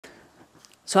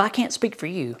So I can't speak for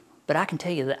you, but I can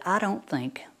tell you that I don't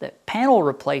think that panel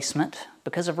replacement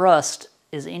because of rust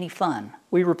is any fun.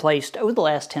 We replaced, over the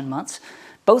last 10 months,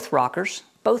 both rockers,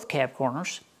 both cab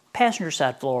corners, passenger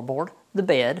side floorboard, the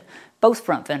bed, both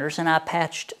front fenders, and I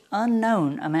patched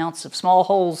unknown amounts of small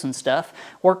holes and stuff,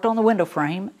 worked on the window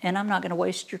frame, and I'm not going to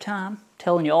waste your time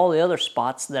telling you all the other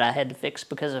spots that I had to fix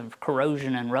because of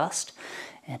corrosion and rust.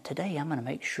 And today I'm going to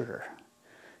make sure,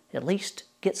 at least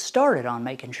get started on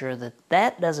making sure that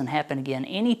that doesn't happen again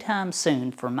anytime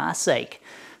soon for my sake.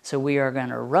 So we are going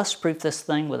to rust-proof this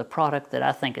thing with a product that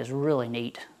I think is really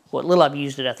neat. What little I've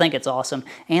used it, I think it's awesome,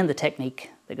 and the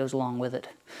technique that goes along with it.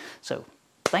 So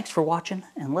thanks for watching,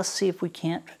 and let's see if we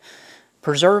can't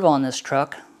preserve on this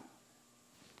truck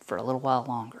for a little while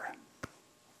longer.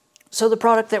 So the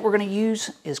product that we're going to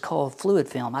use is called fluid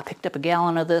film. I picked up a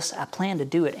gallon of this. I plan to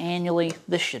do it annually.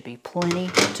 This should be plenty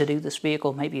to do this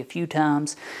vehicle, maybe a few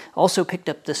times. Also picked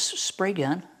up this spray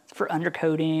gun for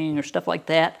undercoating or stuff like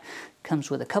that. Comes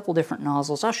with a couple different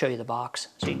nozzles. I'll show you the box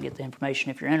so you can get the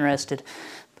information if you're interested.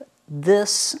 But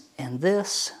this and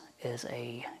this is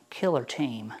a killer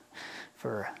team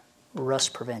for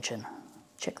rust prevention.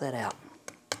 Check that out.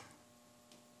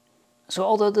 So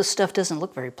although this stuff doesn't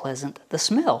look very pleasant, the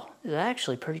smell is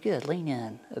actually pretty good. Lean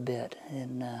in a bit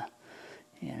and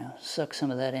you know, suck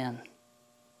some of that in.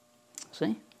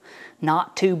 See?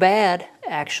 Not too bad,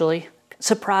 actually.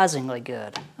 Surprisingly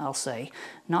good, I'll say.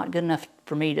 Not good enough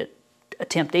for me to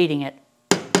attempt eating it,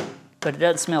 but it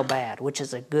doesn't smell bad, which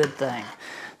is a good thing.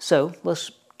 So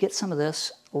let's get some of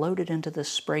this loaded into this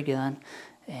spray gun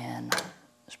and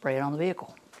spray it on the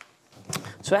vehicle.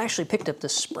 So I actually picked up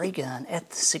this spray gun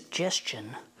at the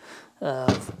suggestion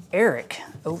of Eric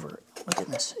over, look at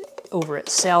this, over at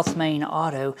South Main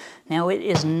Auto. Now it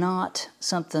is not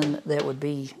something that would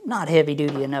be not heavy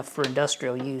duty enough for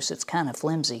industrial use. It's kind of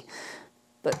flimsy.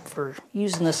 But for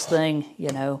using this thing, you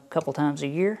know, a couple times a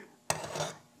year,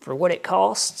 for what it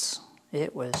costs,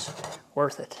 it was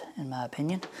worth it, in my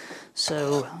opinion.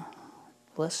 So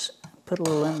let's put a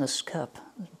little in this cup.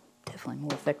 Definitely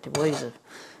more effective ways of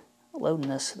loading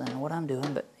this than what I'm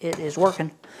doing, but it is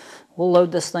working. We'll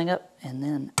load this thing up and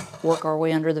then work our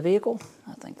way under the vehicle.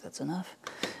 I think that's enough.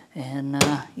 And,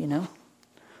 you know,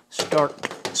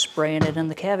 start spraying it in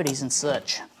the cavities and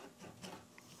such.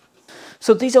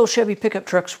 So these old Chevy pickup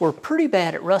trucks were pretty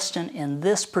bad at rusting in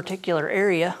this particular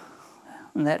area.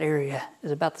 And that area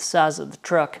is about the size of the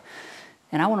truck.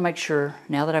 And I want to make sure,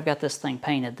 now that I've got this thing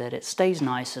painted, that it stays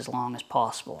nice as long as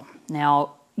possible.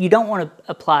 Now, you don't want to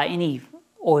apply any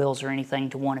oils or anything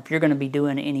to one if you're going to be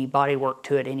doing any body work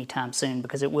to it anytime soon,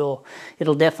 because it'll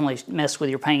definitely mess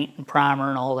with your paint and primer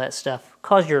and all that stuff,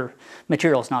 cause your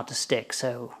materials not to stick.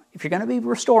 So if you're going to be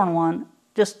restoring one,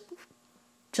 just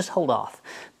hold off.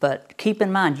 But keep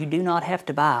in mind, you do not have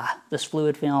to buy this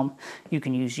fluid film. You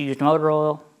can use used motor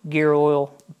oil, gear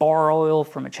oil, bar oil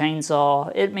from a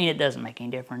chainsaw. It doesn't make any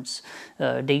difference.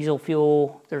 Diesel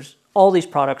fuel, all these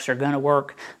products are going to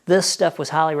work. This stuff was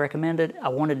highly recommended. I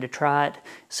wanted to try it.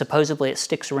 Supposedly it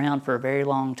sticks around for a very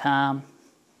long time.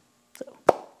 So,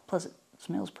 plus it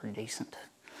smells pretty decent,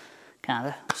 kind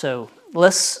of. So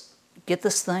let's get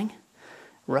this thing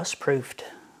rust-proofed.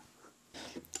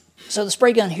 So the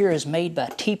spray gun here is made by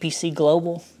TPC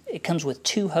Global. It comes with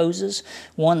two hoses,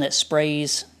 one that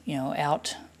sprays, you know,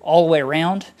 out all the way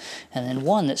around, and then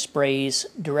one that sprays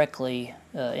directly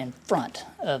in front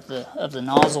of the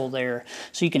nozzle there.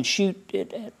 So you can shoot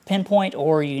it at pinpoint,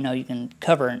 or you can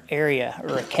cover an area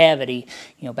or a cavity,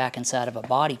 back inside of a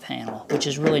body panel, which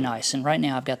is really nice. And right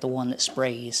now I've got the one that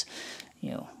sprays,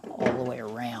 all the way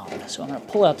around. So I'm going to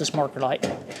pull out this marker light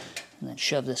and then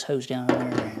shove this hose down in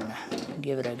there and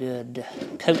give it a good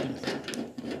coating.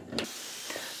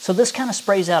 So this kind of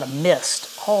sprays out a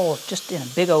mist, all just in a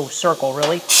big old circle,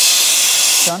 really.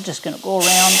 So I'm just going to go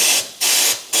around.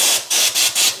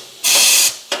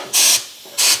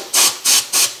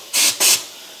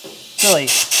 Really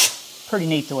pretty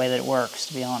neat the way that it works,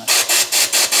 to be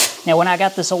honest. Now, when I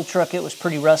got this old truck, it was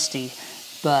pretty rusty,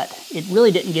 but it really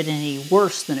didn't get any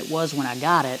worse than it was when I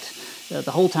got it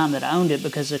the whole time that I owned it,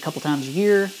 because a couple times a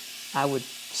year, I would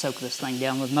soak this thing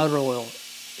down with motor oil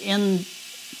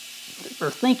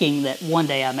thinking that one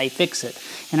day I may fix it.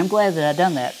 And I'm glad that I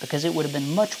done that, because it would have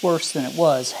been much worse than it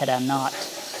was had I not,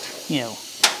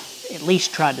 at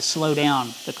least tried to slow down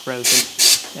the corrosion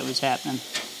that was happening.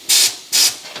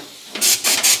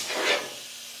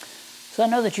 So I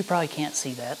know that you probably can't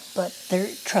see that, but there,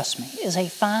 trust me, is a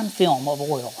fine film of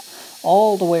oil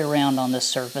all the way around on this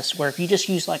surface, where if you just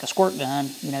use like a squirt gun,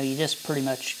 you just pretty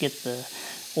much get the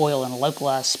oil in a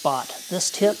localized spot. This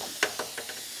tip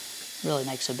really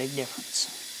makes a big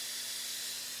difference.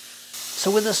 So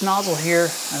with this nozzle here,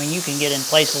 I mean, you can get in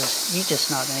places you're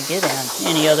just not going to get in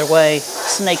any other way.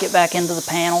 Snake it back into the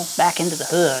panel, back into the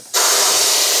hood.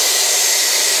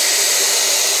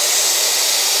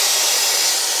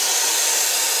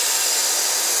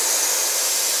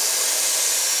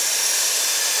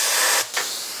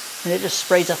 And it just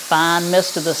sprays a fine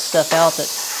mist of this stuff out that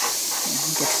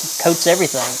coats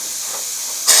everything.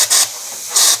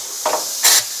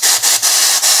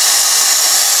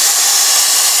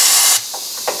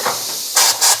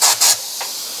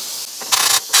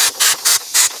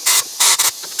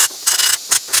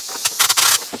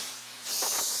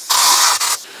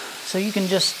 So you can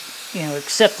just,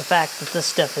 accept the fact that this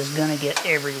stuff is going to get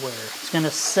everywhere. It's going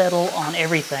to settle on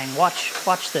everything. Watch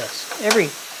this. Every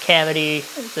cavity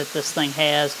that this thing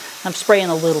has, I'm spraying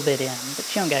a little bit in, but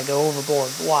you don't got to go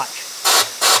overboard. Watch.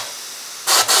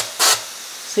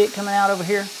 See it coming out over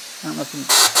here? I don't know if you can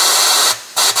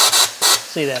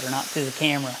see that or not through the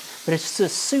camera, but it's a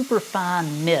super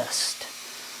fine mist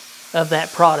of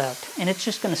that product, and it's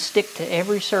just going to stick to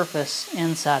every surface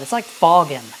inside. It's like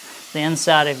fogging the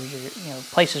inside of your,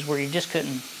 places where you just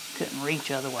couldn't reach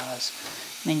otherwise.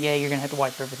 And then, yeah, you're going to have to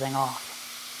wipe everything off.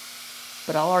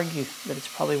 But I'll argue that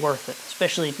it's probably worth it,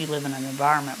 especially if you live in an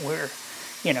environment where,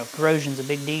 corrosion's a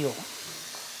big deal.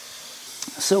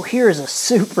 So here's a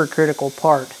super critical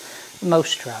part of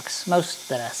most trucks, most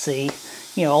that I see.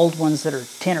 Old ones that are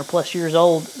 10 or plus years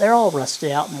old, they're all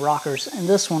rusted out in the rockers, and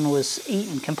this one was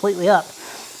eaten completely up.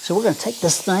 So we're going to take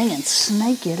this thing and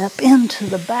snake it up into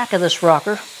the back of this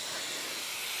rocker.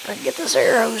 If I can get this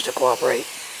air hose to cooperate.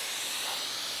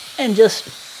 And just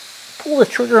pull the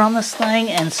trigger on this thing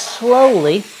and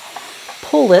slowly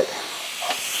pull it,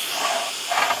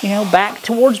 back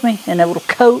towards me, and it will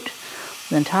coat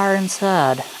the entire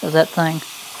inside of that thing.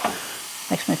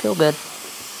 Makes me feel good.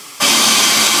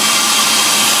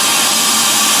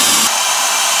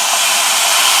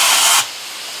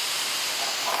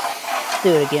 Let's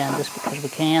do it again just because we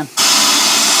can.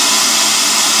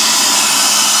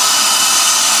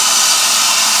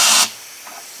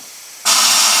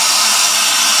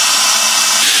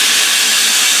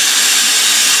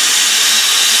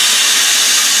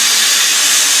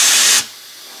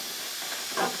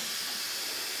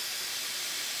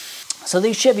 So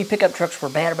these Chevy pickup trucks were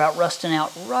bad about rusting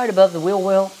out right above the wheel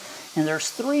well, and there's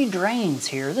 3 drains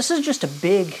here. This is just a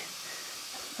big,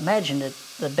 imagine that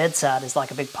the bedside is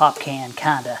like a big pop can,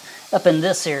 kinda, up in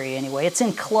this area anyway. It's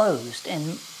enclosed,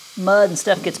 and mud and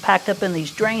stuff gets packed up in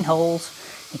these drain holes.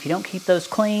 If you don't keep those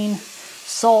clean,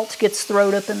 salt gets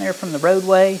thrown up in there from the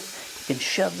roadway. You can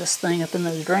shove this thing up in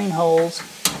those drain holes,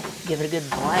 give it a good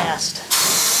blast,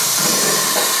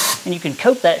 and you can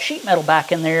coat that sheet metal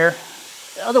back in there.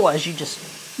 Otherwise, you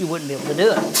wouldn't be able to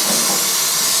do it.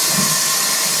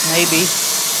 Maybe,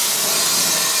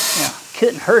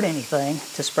 couldn't hurt anything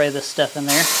to spray this stuff in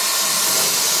there.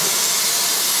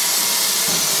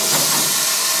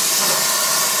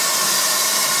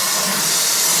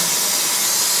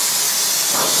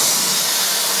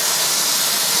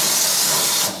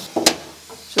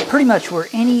 So pretty much where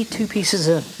any 2 pieces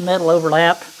of metal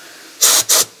overlap,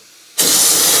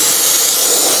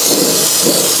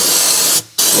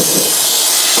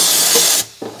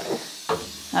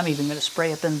 I'm even going to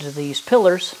spray up into these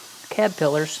pillars, cab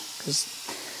pillars, because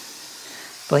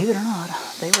believe it or not,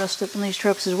 they rust up in these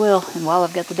trucks as well. And while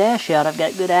I've got the dash out, I've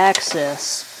got good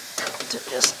access to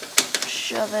just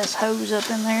shove this hose up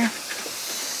in there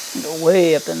and go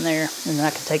way up in there. And then I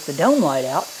can take the dome light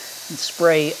out and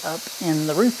spray up in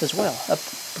the roof as well, up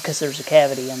because there's a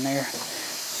cavity in there.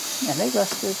 And they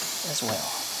rusted as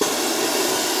well.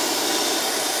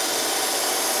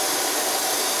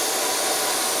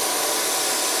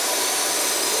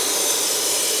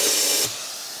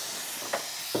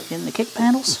 In the kick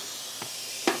panels.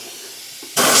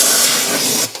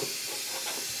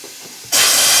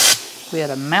 We had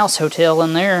a mouse hotel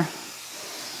in there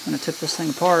when I took this thing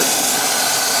apart.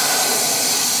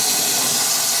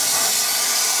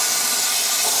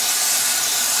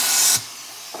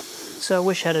 So I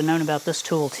wish I'd have known about this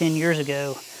tool 10 years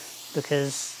ago,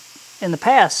 because in the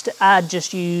past I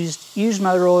just used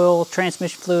motor oil,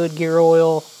 transmission fluid, gear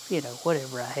oil,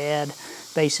 whatever I had,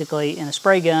 basically, in a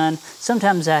spray gun.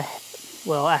 Sometimes I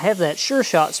have that Sure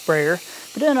Shot sprayer,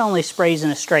 but it only sprays in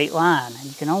a straight line, and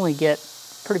you can only get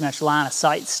pretty much line of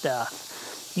sight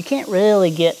stuff. You can't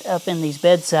really get up in these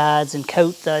bedsides and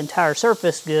coat the entire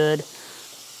surface good,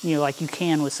 like you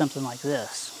can with something like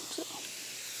this.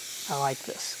 So I like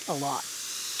this a lot.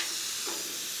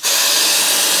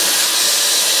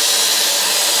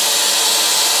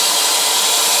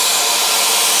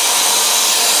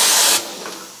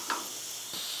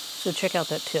 So check out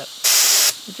that tip.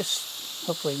 Just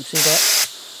hopefully you can see that.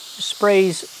 Just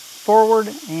sprays forward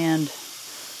and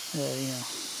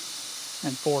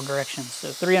in 4 directions. So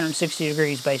 360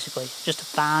 degrees basically, just a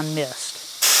fine mist.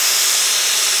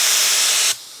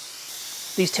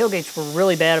 These tailgates were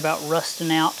really bad about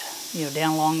rusting out,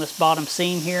 down along this bottom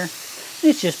seam here.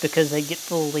 It's just because they get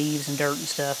full of leaves and dirt and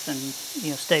stuff and,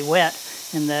 stay wet,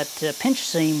 and that pinch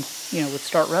seam, would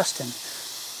start rusting.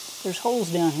 There's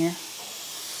holes down here.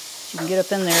 So you can get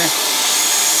up in there.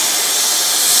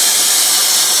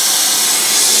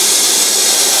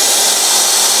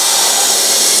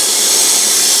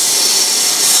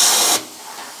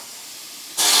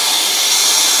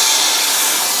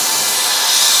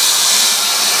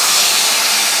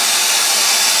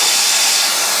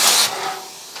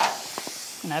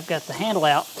 And I've got the handle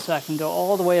out so I can go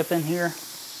all the way up in here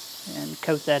and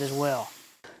coat that as well.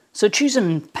 So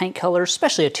choosing paint colors,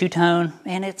 especially a two-tone,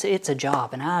 man, it's a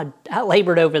job. And I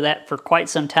labored over that for quite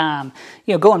some time,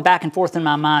 going back and forth in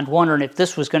my mind, wondering if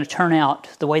this was going to turn out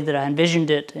the way that I envisioned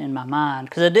it in my mind,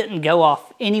 because I didn't go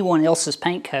off anyone else's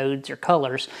paint codes or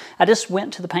colors. I just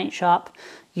went to the paint shop,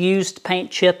 used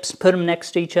paint chips, put them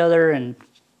next to each other, and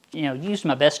used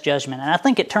my best judgment, and I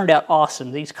think it turned out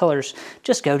awesome. These colors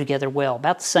just go together well.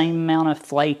 About the same amount of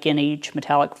flake in each,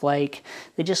 metallic flake.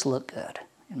 They just look good,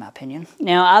 in my opinion.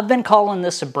 Now, I've been calling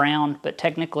this a brown, but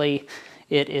technically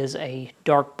it is a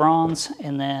dark bronze,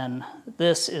 and then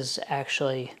this is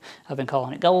actually, I've been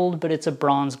calling it gold, but it's a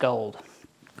bronze gold.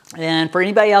 And for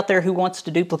anybody out there who wants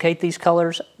to duplicate these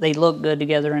colors, they look good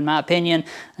together, in my opinion,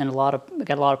 and got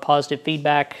a lot of positive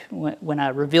feedback when I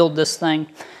revealed this thing.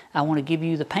 I want to give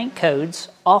you the paint codes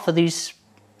off of these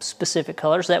specific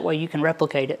colors. That way you can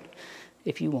replicate it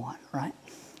if you want, right?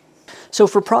 So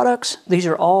for products, these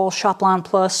are all Shopline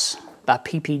Plus by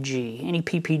PPG. Any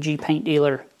PPG paint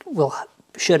dealer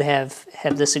should have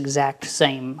this exact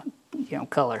same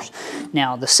colors.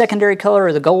 Now the secondary color,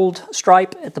 or the gold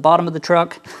stripe at the bottom of the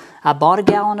truck, I bought a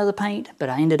gallon of the paint, but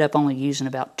I ended up only using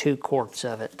about 2 quarts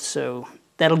of it. So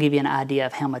that'll give you an idea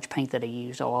of how much paint that I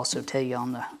used. I'll also tell you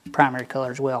on the primary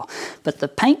color as well. But the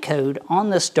paint code on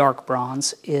this dark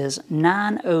bronze is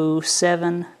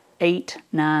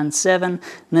 907897, and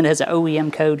then it has an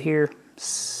OEM code here,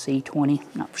 C20.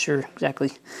 Not sure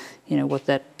exactly, what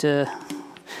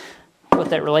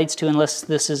that relates to, unless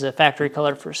this is a factory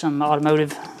color for some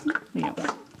automotive,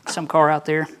 some car out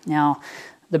there. Now,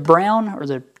 the brown, or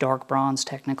the dark bronze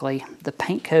technically, the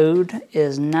paint code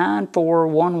is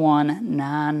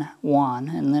 941191,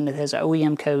 and then it has an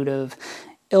OEM code of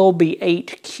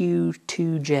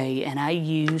LB8Q2J, and I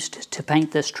used, to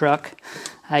paint this truck,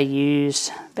 I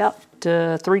used about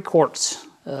 3 quarts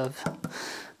of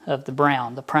the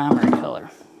brown, the primary color.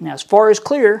 Now, as far as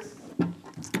clear,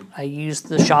 I used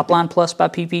the Shopline Plus by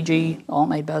PPG, all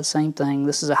made by the same thing.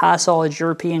 This is a high solids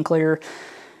European clear,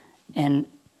 and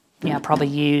I probably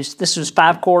used, this was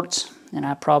 5 quarts, and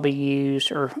I probably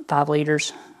used, or 5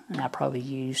 liters, and I probably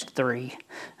used 3.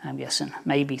 I'm guessing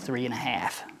maybe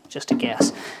 3.5, just a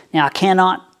guess. Now, I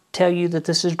cannot tell you that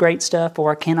this is great stuff,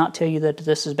 or I cannot tell you that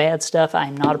this is bad stuff. I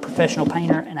am not a professional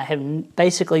painter, and I have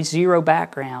basically zero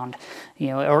background,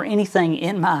 or anything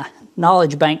in my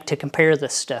knowledge bank to compare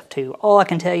this stuff to. All I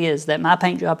can tell you is that my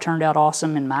paint job turned out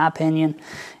awesome, in my opinion,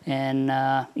 and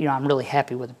I'm really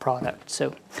happy with the product.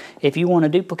 So if you want to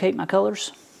duplicate my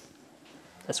colors,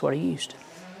 that's what I used.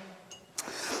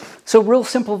 So real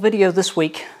simple video this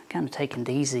week, kind of taking it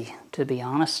easy, to be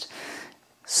honest.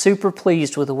 Super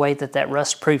pleased with the way that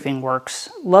rust proofing works.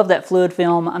 Love that fluid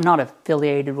film. I'm not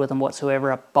affiliated with them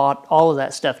whatsoever. I bought all of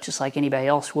that stuff just like anybody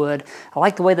else would. I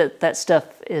like the way that stuff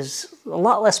is a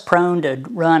lot less prone to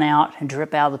run out and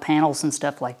drip out of the panels and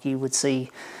stuff like you would see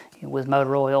with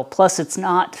motor oil. Plus, it's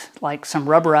not like some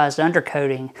rubberized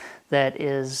undercoating that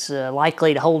is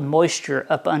likely to hold moisture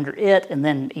up under it and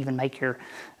then even make your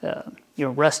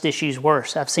rust issues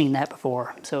worse. I've seen that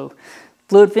before. So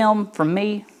fluid film, from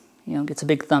me, gets a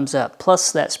big thumbs up.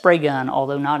 Plus that spray gun,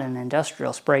 although not an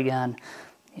industrial spray gun,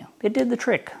 it did the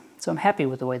trick. So I'm happy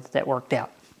with the way that worked out.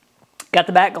 Got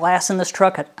the back glass in this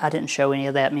truck. I didn't show any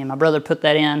of that. Me and my brother put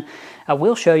that in. I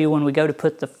will show you when we go to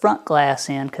put the front glass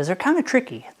in, because they're kind of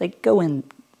tricky. They go in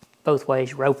both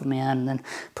ways, rope them in, and then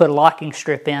put a locking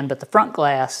strip in. But the front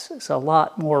glass is a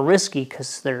lot more risky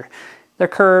because they're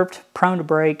curved, prone to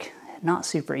break, not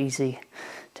super easy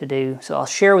to do. So I'll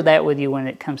share that with you when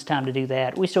it comes time to do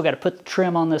that. We still got to put the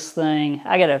trim on this thing.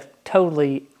 I got to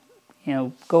totally,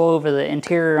 go over the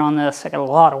interior on this. I got a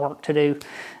lot of work to do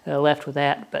left with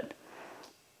that, but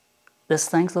this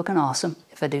thing's looking awesome,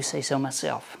 if I do say so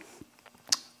myself.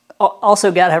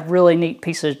 Also got a really neat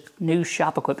piece of new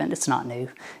shop equipment. It's not new.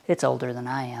 It's older than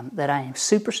I am. That I am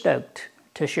super stoked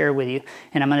to share with you,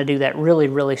 and I'm going to do that really,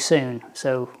 really soon.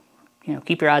 So, you know,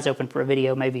 keep your eyes open for a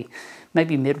video, maybe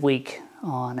midweek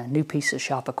on a new piece of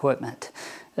shop equipment.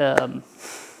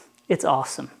 It's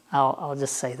awesome. I'll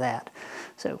just say that.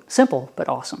 So simple but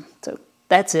awesome. So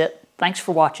that's it. Thanks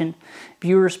for watching.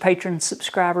 Viewers, patrons,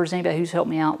 subscribers, anybody who's helped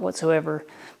me out whatsoever,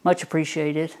 much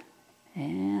appreciated.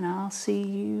 And I'll see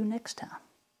you next time.